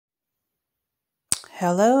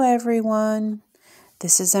Hello, everyone.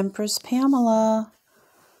 This is Empress Pamela.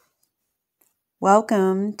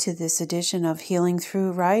 Welcome to this edition of Healing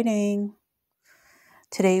Through Writing.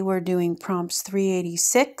 Today we're doing prompts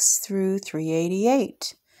 386 through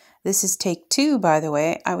 388. This is take 2, by the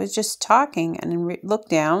way. I was just talking and looked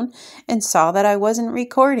down and saw that I wasn't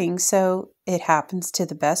recording, so it happens to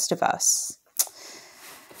the best of us.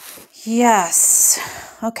 Yes.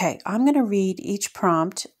 Okay, I'm going to read each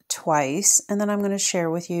prompt twice, and then I'm going to share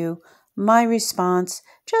with you my response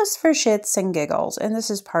just for shits and giggles. And this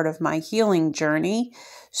is part of my healing journey.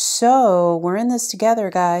 So we're in this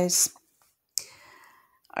together, guys.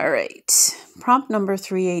 All right. Prompt number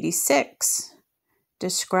 386.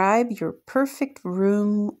 Describe your perfect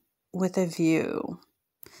room with a view.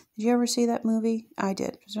 Did you ever see that movie? I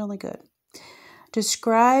did. It was really good.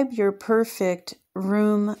 Describe your perfect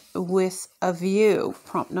room with a view.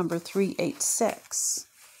 Prompt number 386.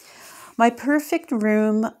 My perfect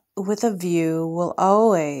room with a view will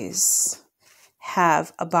always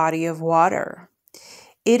have a body of water.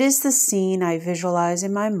 It is the scene I visualize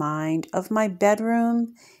in my mind of my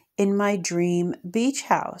bedroom in my dream beach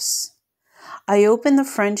house. I open the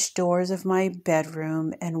French doors of my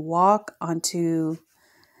bedroom and walk onto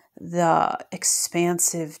the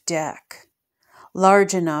expansive deck,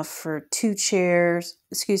 large enough for two chaise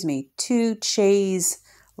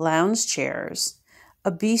lounge chairs,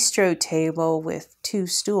 a bistro table with 2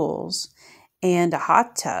 stools, and a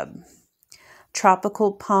hot tub.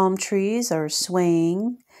 Tropical palm trees are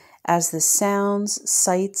swaying as the sounds,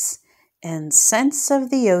 sights, and scents of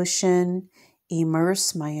the ocean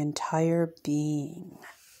immerse my entire being.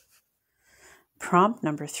 Prompt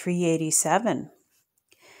number 387.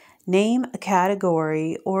 Name a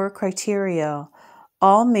category or criteria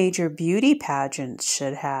all major beauty pageants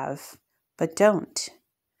should have, but don't.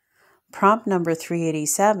 Prompt number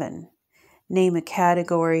 387. Name a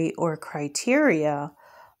category or criteria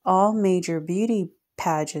all major beauty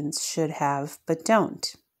pageants should have, but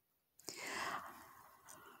don't.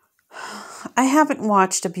 I haven't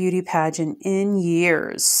watched a beauty pageant in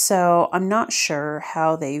years, so I'm not sure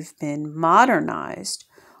how they've been modernized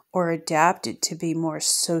or adapted to be more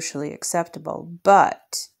socially acceptable.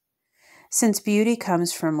 But since beauty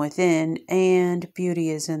comes from within and beauty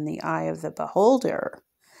is in the eye of the beholder,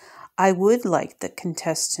 I would like the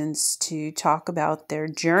contestants to talk about their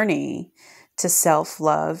journey to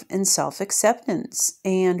self-love and self-acceptance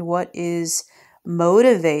and what is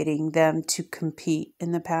motivating them to compete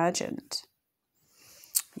in the pageant.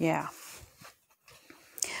 Yeah.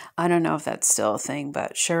 I don't know if that's still a thing,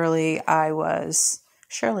 but Shirley,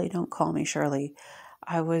 don't call me Shirley.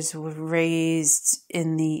 I was raised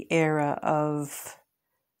in the era of,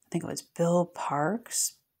 I think it was Bill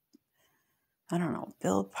Parks. I don't know,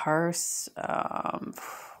 Bill Parks.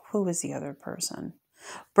 Who was the other person?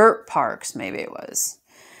 Burt Parks, maybe it was.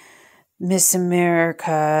 Miss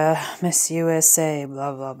America, Miss USA,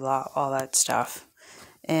 blah, blah, blah, all that stuff.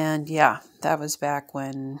 And yeah, that was back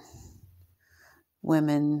when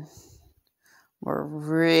women were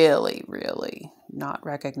really, really not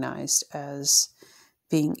recognized as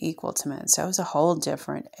being equal to men. So it was a whole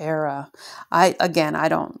different era. I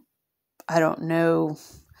don't know.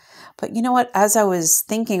 But you know what? As I was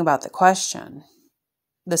thinking about the question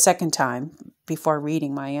the second time before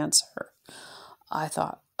reading my answer, I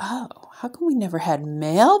thought, oh, how come we never had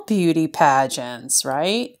male beauty pageants,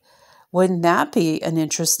 right? Wouldn't that be an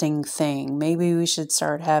interesting thing? Maybe we should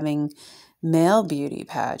start having male beauty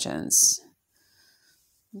pageants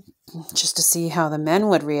just to see how the men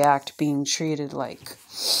would react being treated like,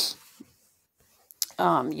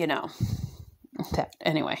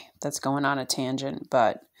 anyway, that's going on a tangent,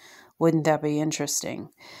 but wouldn't that be interesting?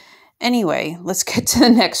 Anyway, let's get to the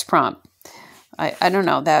next prompt. I don't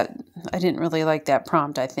know, that I didn't really like that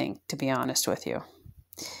prompt, I think, to be honest with you.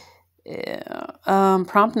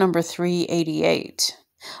 Prompt number 388.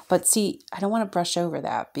 But see, I don't want to brush over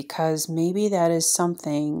that because maybe that is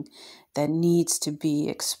something that needs to be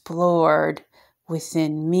explored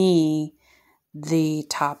within me, the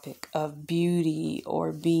topic of beauty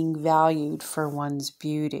or being valued for one's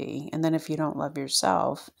beauty. And then if you don't love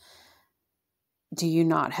yourself, do you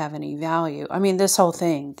not have any value? I mean, this whole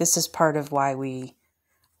thing, this is part of why we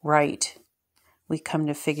write. We come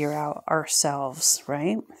to figure out ourselves,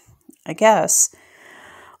 right? I guess.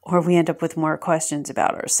 Or we end up with more questions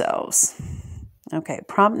about ourselves. Okay,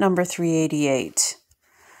 prompt number 388.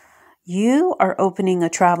 You are opening a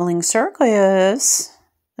traveling circus.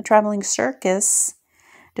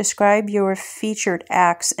 Describe your featured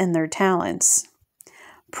acts and their talents.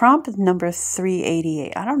 Prompt number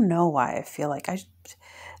 388. I don't know why I feel like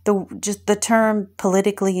the term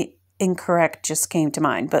politically incorrect just came to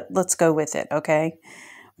mind, but let's go with it, okay?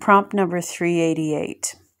 Prompt number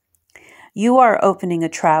 388. You are opening a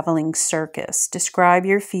traveling circus. Describe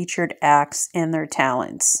your featured acts and their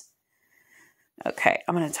talents. Okay,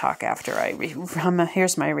 I'm going to talk after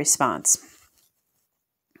here's my response.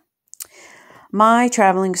 My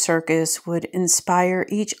traveling circus would inspire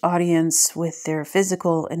each audience with their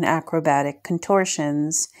physical and acrobatic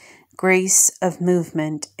contortions, grace of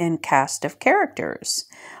movement, and cast of characters.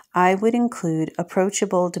 I would include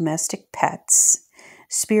approachable domestic pets,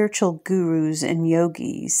 spiritual gurus and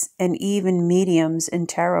yogis, and even mediums and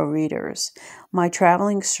tarot readers. My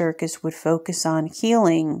traveling circus would focus on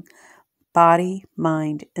healing body,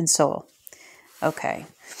 mind, and soul. Okay.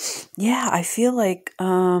 Yeah, I feel like,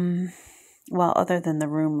 well, other than the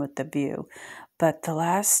room with the view, but the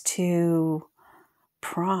last two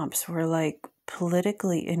prompts were like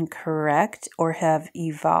politically incorrect or have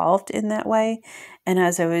evolved in that way. And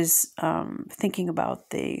as I was thinking about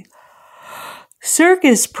the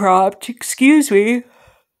circus prompt, excuse me,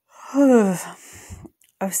 I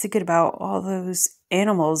was thinking about all those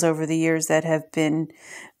animals over the years that have been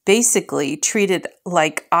basically treated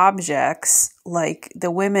like objects, like the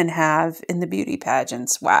women have in the beauty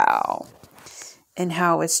pageants. Wow. And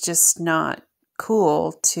how it's just not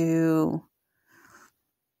cool to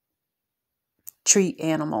treat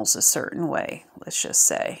animals a certain way, let's just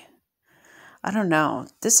say. I don't know.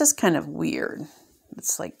 This is kind of weird.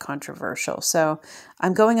 It's like controversial. So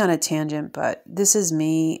I'm going on a tangent, but this is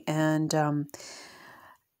me. And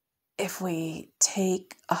if we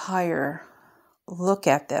take a higher look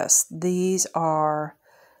at this, these are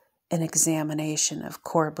an examination of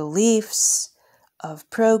core beliefs, of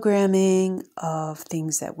programming, of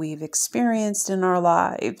things that we've experienced in our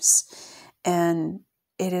lives. And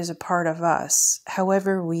it is a part of us.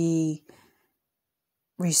 However we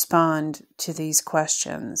respond to these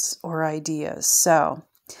questions or ideas. So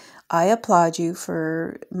I applaud you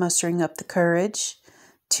for mustering up the courage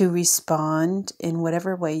to respond in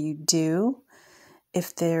whatever way you do.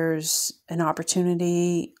 If there's an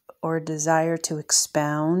opportunity or desire to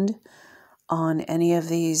expound on any of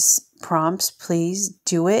these prompts, please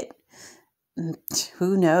do it.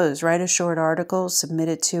 Who knows? Write a short article, submit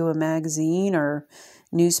it to a magazine or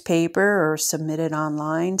newspaper, or submit it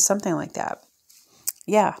online, something like that.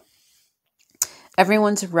 Yeah.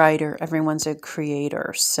 Everyone's a writer. Everyone's a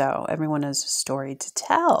creator. So everyone has a story to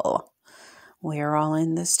tell. We are all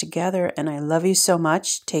in this together, and I love you so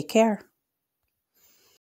much. Take care.